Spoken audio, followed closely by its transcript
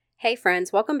Hey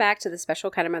friends, welcome back to the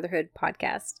Special Kind of Motherhood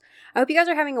podcast. I hope you guys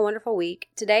are having a wonderful week.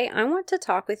 Today I want to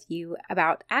talk with you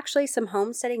about actually some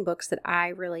homesteading books that I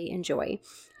really enjoy.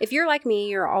 If you're like me,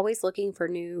 you're always looking for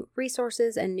new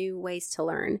resources and new ways to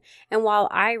learn. And while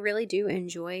I really do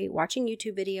enjoy watching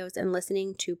YouTube videos and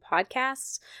listening to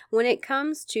podcasts, when it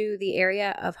comes to the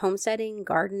area of homesteading,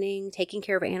 gardening, taking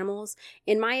care of animals,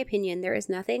 in my opinion, there is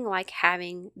nothing like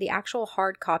having the actual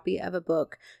hard copy of a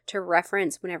book to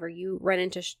reference whenever you run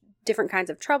into different kinds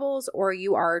of troubles or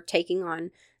you are taking on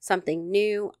something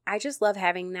new. I just love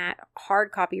having that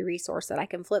hard copy resource that I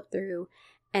can flip through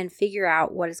and figure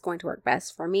out what is going to work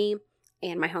best for me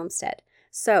and my homestead.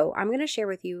 So I'm going to share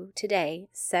with you today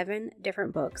 7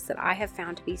 different books that I have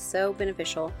found to be so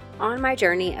beneficial on my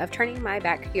journey of turning my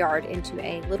backyard into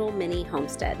a little mini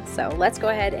homestead. So let's go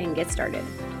ahead and get started.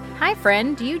 Hi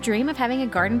friend, do you dream of having a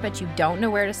garden but you don't know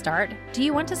where to start? Do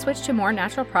you want to switch to more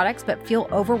natural products but feel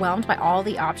overwhelmed by all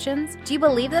the options? Do you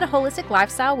believe that a holistic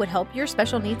lifestyle would help your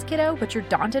special needs kiddo but you're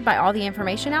daunted by all the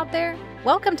information out there?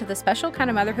 Welcome to the Special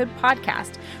Kind of Motherhood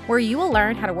podcast, where you will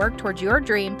learn how to work towards your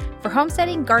dream for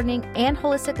homesteading, gardening, and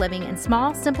holistic living in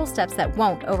small, simple steps that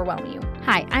won't overwhelm you.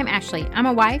 Hi, I'm Ashley. I'm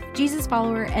a wife, Jesus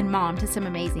follower, and mom to some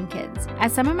amazing kids.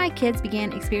 As some of my kids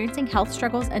began experiencing health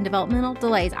struggles and developmental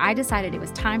delays, I decided it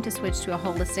was time to switch to a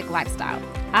holistic lifestyle.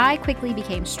 I quickly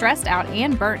became stressed out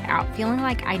and burnt out, feeling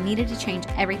like I needed to change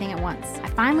everything at once. I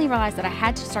finally realized that I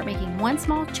had to start making one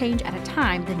small change at a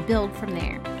time, then build from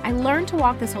there. I learned to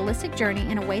walk this holistic journey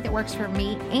in a way that works for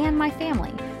me and my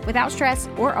family, without stress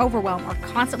or overwhelm or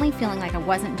constantly feeling like I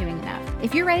wasn't doing enough.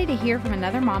 If you're ready to hear from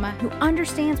another mama who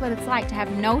understands what it's like to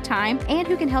have no time and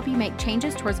who can help you make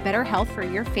changes towards better health for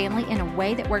your family in a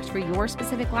way that works for your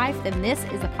specific life, then this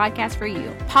is the podcast for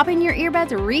you. Pop in your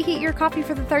earbuds, reheat your coffee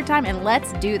for the 3rd time, and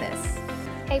let's do this.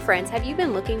 Hey friends, have you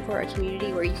been looking for a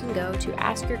community where you can go to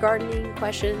ask your gardening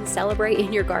questions, celebrate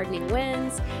in your gardening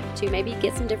wins, to maybe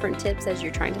get some different tips as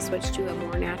you're trying to switch to a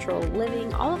more natural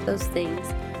living, all of those things?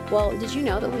 Well, did you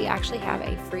know that we actually have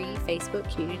a free Facebook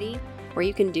community where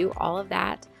you can do all of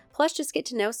that? Plus, just get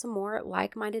to know some more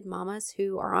like-minded mamas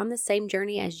who are on the same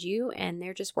journey as you, and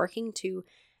they're just working to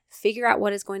figure out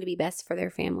what is going to be best for their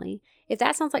family. If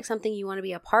that sounds like something you want to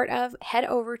be a part of, head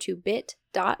over to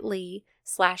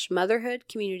bit.ly/motherhood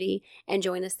community and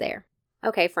join us there.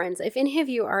 Okay, friends, if any of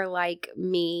you are like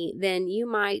me, then you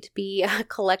might be a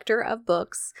collector of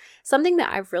books. Something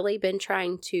that I've really been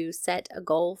trying to set a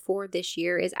goal for this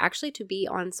year is actually to be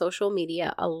on social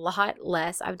media a lot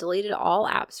less. I've deleted all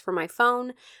apps from my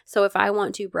phone, so if I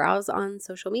want to browse on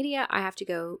social media, I have to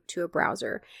go to a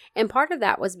browser. And part of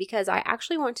that was because I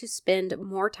actually want to spend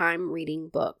more time reading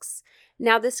books.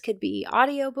 Now, this could be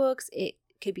audiobooks, it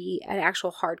could be an actual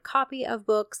hard copy of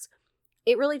books.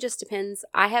 It really just depends.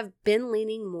 I have been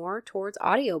leaning more towards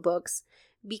audiobooks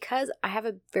because I have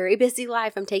a very busy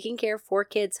life. I'm taking care of 4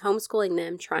 kids, homeschooling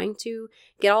them, trying to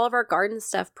get all of our garden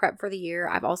stuff prepped for the year.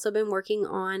 I've also been working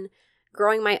on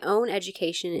growing my own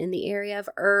education in the area of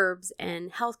herbs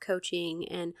and health coaching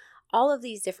and all of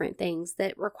these different things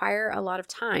that require a lot of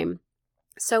time.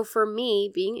 So for me,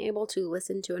 being able to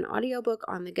listen to an audiobook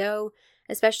on the go,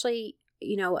 especially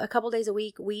a couple days a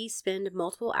week, we spend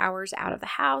multiple hours out of the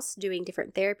house doing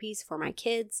different therapies for my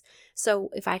kids. So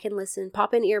if I can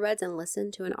pop in earbuds and listen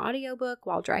to an audiobook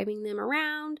while driving them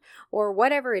around or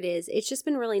whatever it is, it's just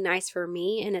been really nice for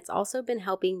me. And it's also been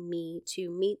helping me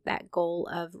to meet that goal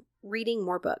of reading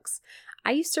more books.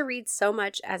 I used to read so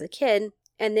much as a kid.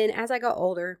 And then as I got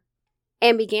older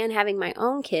and began having my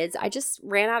own kids, I just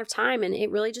ran out of time and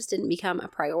it really just didn't become a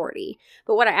priority.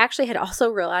 But what I actually had also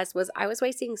realized was I was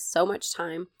wasting so much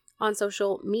time on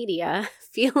social media,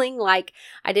 feeling like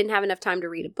I didn't have enough time to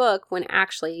read a book, when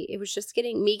actually it was just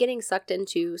getting sucked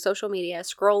into social media,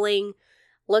 scrolling,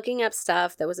 looking up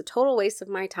stuff that was a total waste of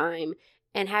my time,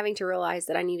 and having to realize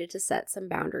that I needed to set some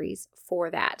boundaries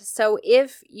for that. So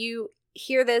if you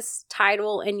hear this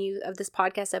title of this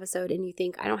podcast episode and you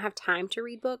think I don't have time to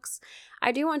read books,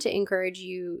 I do want to encourage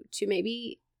you to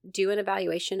maybe do an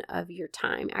evaluation of your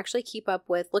time. Actually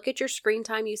look at your screen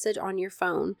time usage on your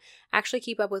phone. Actually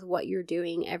keep up with what you're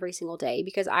doing every single day,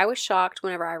 because I was shocked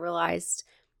whenever I realized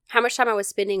how much time I was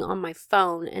spending on my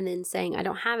phone and then saying I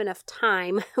don't have enough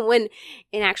time when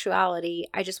in actuality,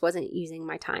 I just wasn't using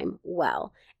my time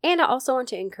well. And I also want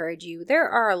to encourage you, there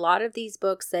are a lot of these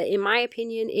books that, in my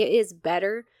opinion, it is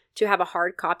better to have a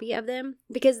hard copy of them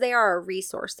because they are a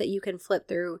resource that you can flip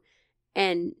through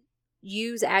and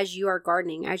use as you are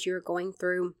gardening, as you're going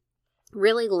through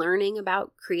really learning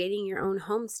about creating your own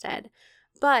homestead.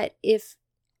 But if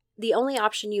the only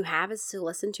option you have is to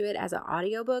listen to it as an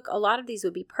audiobook. A lot of these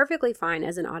would be perfectly fine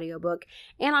as an audiobook.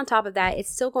 And on top of that, it's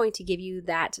still going to give you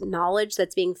that knowledge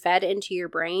that's being fed into your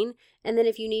brain. And then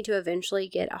if you need to eventually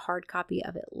get a hard copy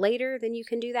of it later, then you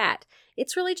can do that.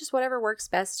 It's really just whatever works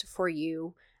best for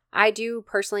you. I do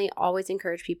personally always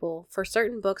encourage people for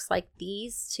certain books like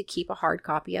these to keep a hard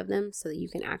copy of them so that you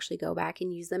can actually go back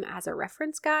and use them as a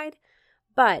reference guide.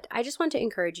 But I just want to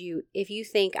encourage you, if you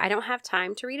think I don't have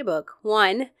time to read a book,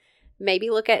 one, maybe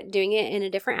look at doing it in a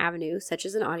different avenue, such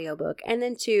as an audiobook. And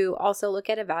then two, also look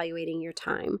at evaluating your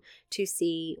time to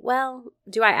see, well,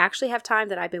 do I actually have time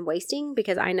that I've been wasting?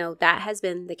 Because I know that has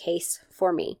been the case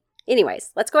for me.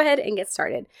 Anyways, let's go ahead and get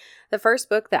started. The first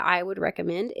book that I would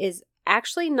recommend is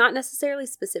actually not necessarily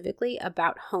specifically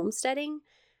about homesteading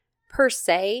per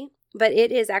se, but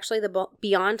it is actually the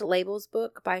Beyond Labels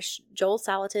book by Joel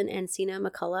Salatin and Sina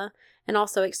McCullough. And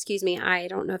also, excuse me, I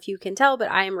don't know if you can tell, but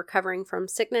I am recovering from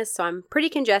sickness, so I'm pretty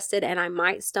congested and I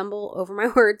might stumble over my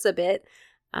words a bit,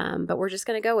 but we're just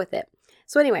going to go with it.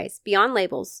 So anyways, Beyond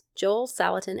Labels, Joel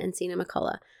Salatin and Sina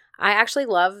McCullough. I actually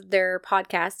love their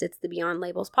podcast. It's the Beyond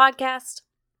Labels podcast.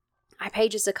 I pay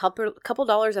just a couple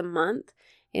dollars a month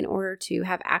in order to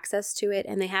have access to it,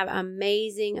 and they have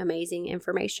amazing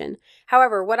information.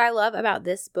 However, what I love about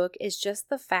this book is just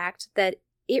the fact that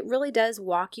it really does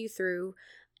walk you through,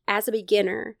 as a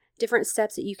beginner, different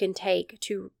steps that you can take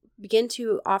to begin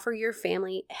to offer your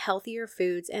family healthier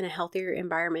foods and a healthier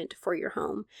environment for your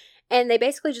home. And they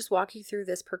basically just walk you through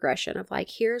this progression of like,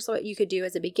 here's what you could do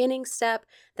as a beginning step.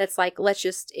 That's like,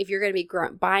 if you're going to be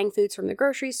buying foods from the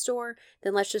grocery store,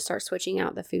 then let's just start switching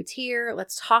out the foods here.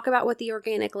 Let's talk about what the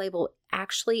organic label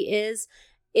actually is.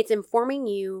 It's informing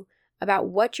you about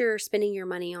what you're spending your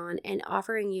money on and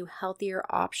offering you healthier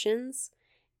options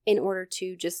in order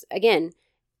to just, again,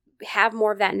 have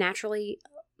more of that naturally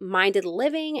minded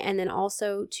living, and then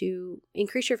also to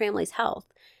increase your family's health.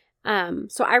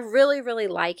 So I really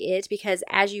like it, because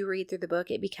as you read through the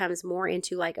book, it becomes more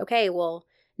into like, okay, well,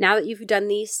 now that you've done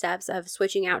these steps of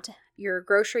switching out your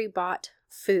grocery bought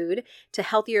food to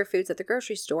healthier foods at the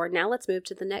grocery store, now let's move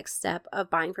to the next step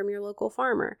of buying from your local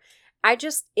farmer.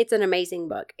 It's an amazing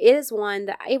book. It is one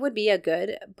that it would be a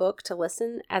good book to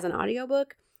listen as an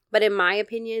audiobook, but in my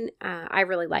opinion, I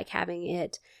really like having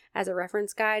it as a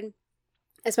reference guide.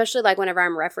 Especially like whenever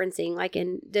I'm referencing, like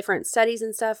in different studies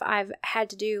and stuff, I've had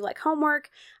to do like homework.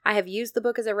 I have used the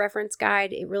book as a reference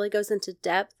guide. It really goes into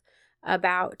depth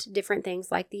about different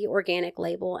things like the organic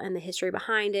label and the history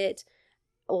behind it,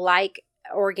 like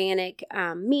organic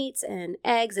meats and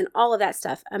eggs and all of that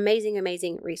stuff.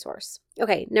 Amazing resource.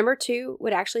 Okay, number 2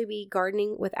 would actually be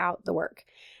Gardening Without the Work.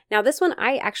 Now, this one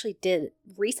I actually did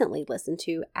recently listen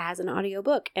to as an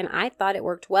audiobook, and I thought it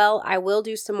worked well. I will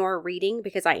do some more reading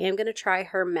because I am going to try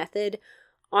her method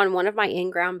on one of my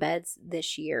in-ground beds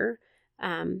this year.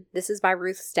 This is by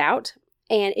Ruth Stout,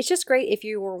 and it's just great if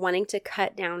you were wanting to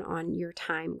cut down on your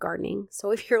time gardening.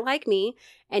 So if you're like me,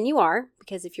 and you are,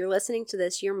 because if you're listening to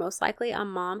this, you're most likely a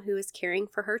mom who is caring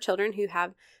for her children who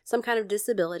have some kind of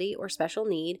disability or special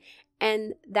need.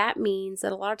 And that means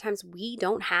that a lot of times we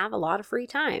don't have a lot of free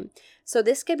time. So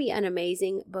this could be an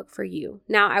amazing book for you.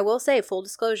 Now, I will say, full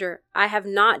disclosure, I have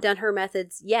not done her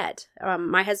methods yet.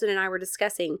 My husband and I were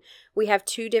discussing, we have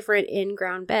 2 different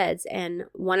in-ground beds, and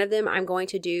one of them I'm going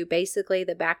to do basically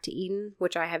the Back to Eden,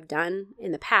 which I have done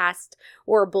in the past,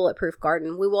 or a bulletproof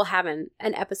garden. We will have an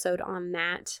episode on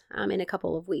that in a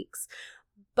couple of weeks.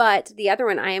 But the other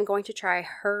one, I am going to try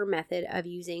her method of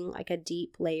using like a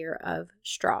deep layer of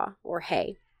straw or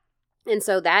hay. And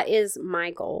so that is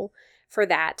my goal for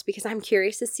that, because I'm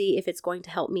curious to see if it's going to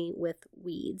help me with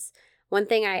weeds. One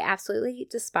thing I absolutely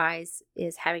despise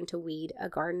is having to weed a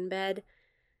garden bed.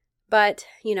 But,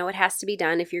 it has to be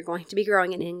done if you're going to be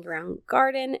growing an in-ground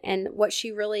garden. And what she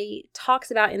really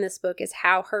talks about in this book is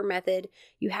how her method,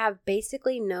 you have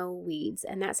basically no weeds.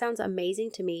 And that sounds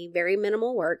amazing to me. Very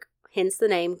minimal work. Hence the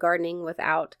name, Gardening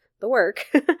Without the Work.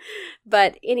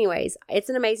 But anyways, it's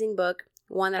an amazing book.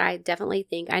 One that I definitely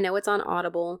think, I know it's on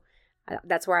Audible.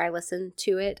 That's where I listen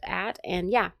to it at.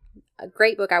 And yeah, a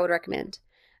great book I would recommend.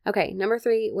 Okay, number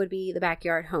 3 would be The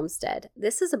Backyard Homestead.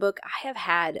 This is a book I have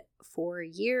had for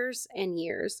years and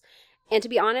years. And to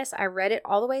be honest, I read it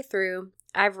all the way through.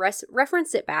 I've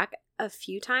referenced it back a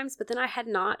few times, but then I had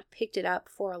not picked it up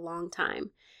for a long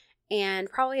time. And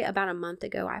probably about a month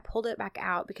ago, I pulled it back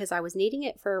out because I was needing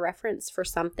it for a reference for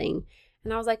something.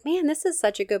 And I was like, man, this is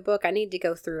such a good book. I need to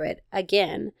go through it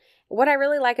again. What I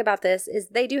really like about this is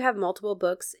they do have multiple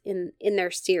books in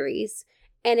their series.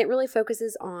 And it really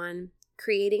focuses on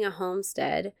creating a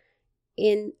homestead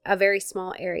in a very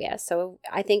small area. So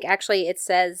I think actually it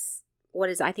says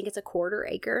I think it's a quarter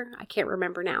acre. I can't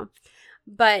remember now.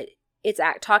 But it's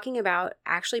talking about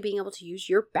actually being able to use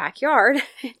your backyard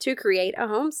to create a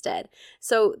homestead.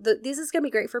 So this is going to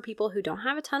be great for people who don't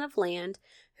have a ton of land,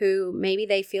 who maybe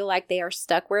they feel like they are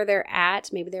stuck where they're at.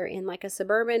 Maybe they're in like a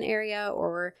suburban area,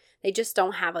 or they just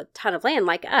don't have a ton of land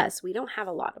like us. We don't have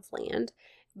a lot of land,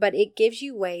 but it gives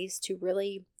you ways to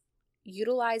really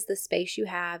utilize the space you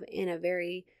have in a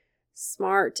very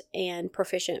smart and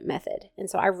proficient method. And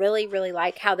so I really, really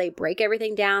like how they break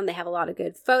everything down. They have a lot of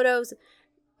good photos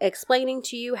explaining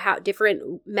to you how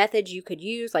different methods you could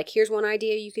use. Like, here's one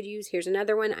idea you could use, here's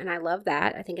another one. And I love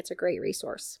that. I think it's a great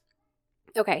resource.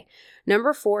 Okay,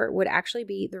 number 4 would actually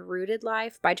be The Rooted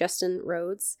Life by Justin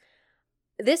Rhodes.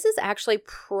 This is actually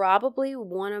probably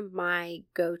one of my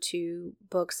go-to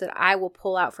books that I will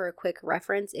pull out for a quick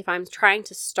reference if I'm trying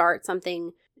to start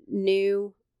something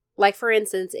new. Like, for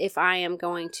instance, if I am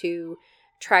going to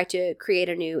try to create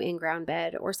a new in-ground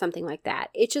bed or something like that.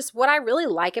 It's just, what I really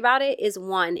like about it is,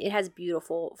 one, it has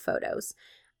beautiful photos.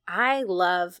 I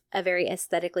love a very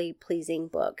aesthetically pleasing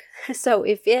book. So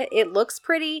if it looks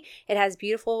pretty, it has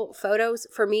beautiful photos,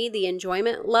 for me, the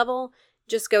enjoyment level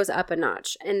just goes up a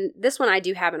notch. And this one I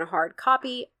do have in a hard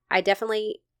copy. I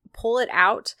definitely pull it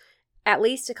out at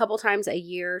least a couple times a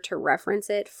year to reference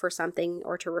it for something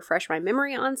or to refresh my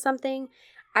memory on something.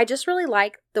 I just really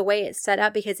like the way it's set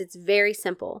up because it's very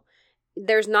simple.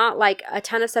 There's not like a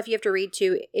ton of stuff you have to read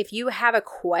to. If you have a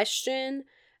question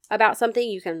about something,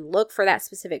 you can look for that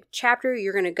specific chapter.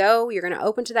 You're going to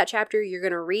open to that chapter, you're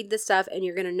going to read the stuff, and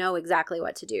you're going to know exactly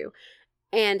what to do.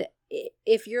 And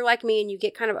if you're like me and you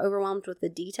get kind of overwhelmed with the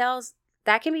details,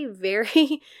 that can be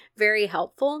very, very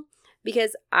helpful,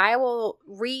 because I will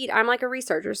read, I'm like a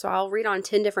researcher, so I'll read on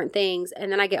 10 different things,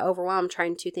 and then I get overwhelmed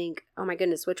trying to think, oh my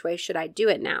goodness, which way should I do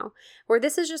it now? Where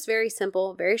this is just very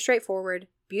simple, very straightforward,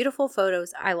 beautiful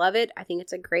photos. I love it. I think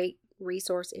it's a great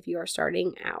resource if you are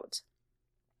starting out.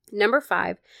 Number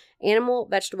 5, Animal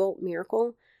Vegetable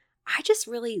Miracle. I just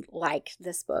really like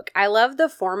this book. I love the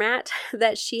format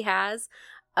that she has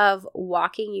of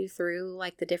walking you through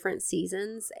like the different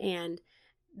seasons and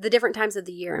the different times of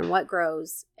the year and what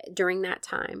grows during that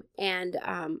time. And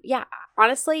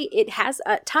honestly, it has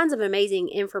tons of amazing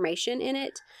information in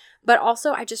it, but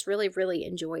also I just really, really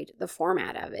enjoyed the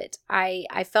format of it.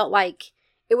 I felt like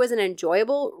it was an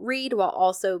enjoyable read while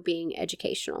also being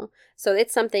educational. So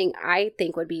it's something I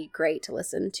think would be great to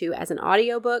listen to as an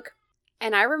audiobook.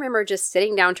 And I remember just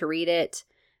sitting down to read it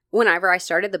whenever I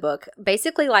started the book,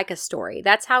 basically like a story.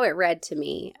 That's how it read to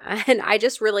me. And I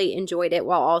just really enjoyed it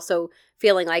while also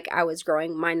feeling like I was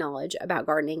growing my knowledge about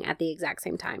gardening at the exact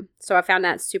same time. So I found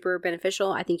that super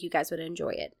beneficial. I think you guys would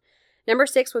enjoy it. Number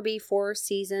 6 would be 4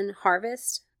 Season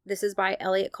Harvest. This is by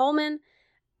Elliot Coleman.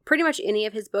 Pretty much any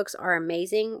of his books are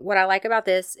amazing. What I like about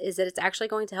this is that it's actually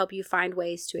going to help you find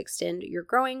ways to extend your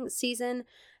growing season.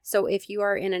 So if you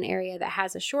are in an area that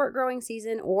has a short growing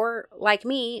season, or like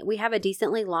me, we have a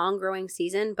decently long growing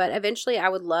season, but eventually I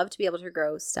would love to be able to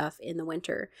grow stuff in the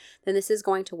winter, then this is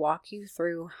going to walk you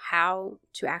through how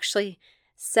to actually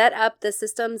set up the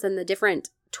systems and the different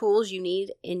tools you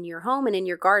need in your home and in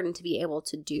your garden to be able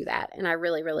to do that. And I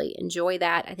really, really enjoy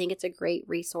that. I think it's a great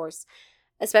resource,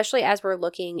 especially as we're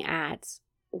looking at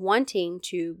wanting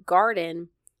to garden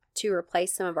to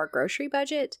replace some of our grocery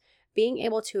budget. Being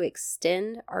able to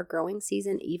extend our growing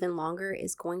season even longer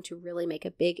is going to really make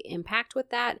a big impact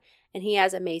with that. And he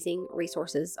has amazing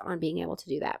resources on being able to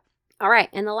do that. All right.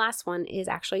 And the last one is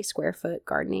actually Square Foot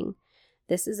Gardening.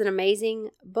 This is an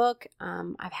amazing book.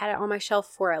 I've had it on my shelf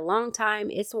for a long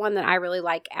time. It's one that I really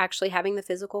like actually having the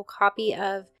physical copy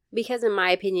of, because in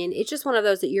my opinion, it's just one of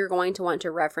those that you're going to want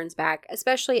to reference back,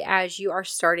 especially as you are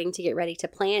starting to get ready to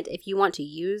plant. If you want to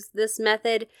use this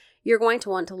method, you're going to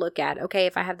want to look at, okay,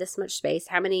 if I have this much space,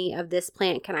 how many of this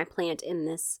plant can I plant in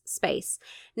this space?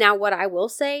 Now, what I will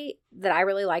say that I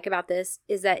really like about this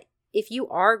is that if you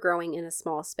are growing in a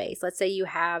small space, let's say you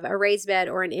have a raised bed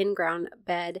or an in-ground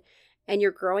bed, and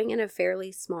you're growing in a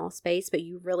fairly small space, but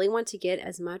you really want to get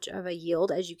as much of a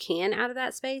yield as you can out of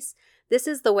that space, this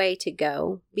is the way to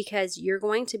go, because you're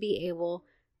going to be able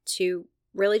to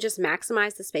really just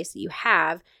maximize the space that you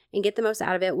have and get the most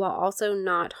out of it while also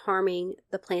not harming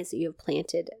the plants that you have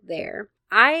planted there.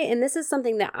 And this is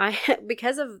something that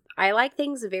I like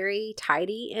things very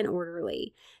tidy and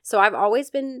orderly. So I've always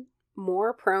been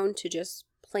more prone to just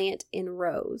plant in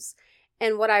rows.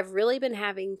 And what I've really been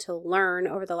having to learn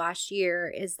over the last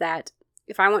year is that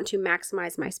if I want to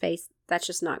maximize my space, that's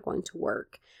just not going to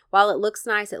work. While it looks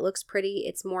nice, it looks pretty,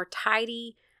 it's more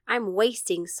tidy, I'm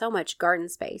wasting so much garden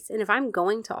space. And if I'm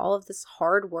going to all of this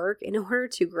hard work in order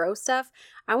to grow stuff,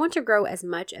 I want to grow as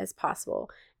much as possible.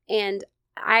 And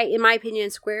in my opinion,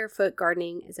 square foot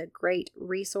gardening is a great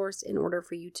resource in order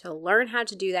for you to learn how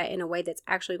to do that in a way that's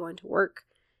actually going to work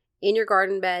in your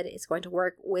garden bed. It's going to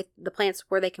work with the plants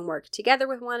where they can work together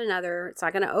with one another. It's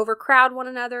not going to overcrowd one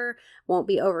another, won't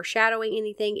be overshadowing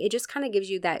anything. It just kind of gives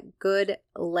you that good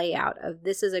layout of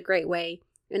this is a great way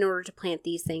in order to plant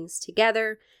these things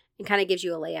together, and kind of gives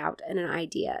you a layout and an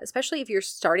idea, especially if you're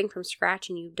starting from scratch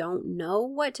and you don't know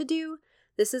what to do.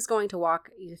 This is going to walk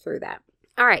you through that.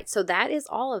 All right, so that is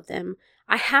all of them.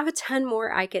 I have a ton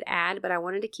more I could add, but I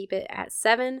wanted to keep it at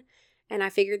 7. And I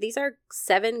figured these are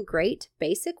 7 great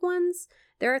basic ones.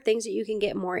 There are things that you can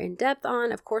get more in depth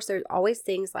on. Of course, there's always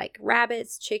things like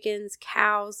rabbits, chickens,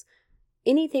 cows,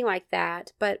 anything like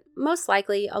that. But most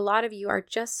likely, a lot of you are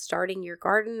just starting your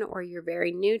garden or you're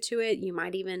very new to it. You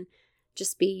might even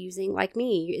just be using, like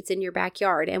me, it's in your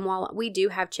backyard. And while we do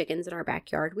have chickens in our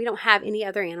backyard, we don't have any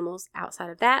other animals outside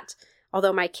of that.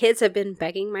 Although my kids have been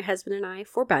begging my husband and I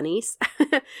for bunnies,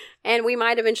 and we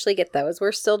might eventually get those.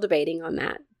 We're still debating on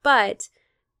that. But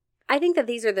I think that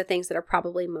these are the things that are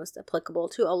probably most applicable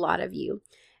to a lot of you.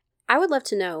 I would love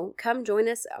to know, come join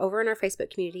us over in our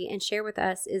Facebook community and share with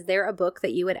us, is there a book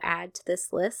that you would add to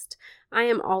this list? I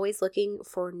am always looking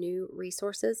for new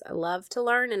resources. I love to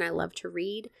learn and I love to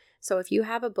read. So if you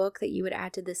have a book that you would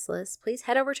add to this list, please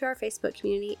head over to our Facebook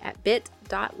community at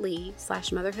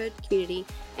bit.ly/motherhoodcommunity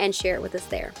and share it with us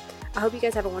there. I hope you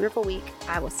guys have a wonderful week.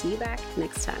 I will see you back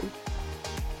next time.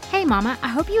 Hey Mama, I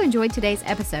hope you enjoyed today's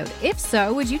episode. If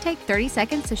so, would you take 30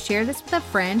 seconds to share this with a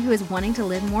friend who is wanting to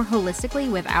live more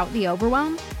holistically without the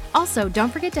overwhelm? Also,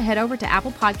 don't forget to head over to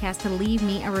Apple Podcasts to leave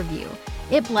me a review.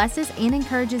 It blesses and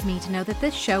encourages me to know that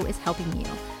this show is helping you.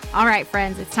 All right,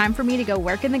 friends, it's time for me to go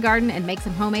work in the garden and make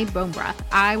some homemade bone broth.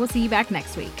 I will see you back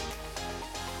next week.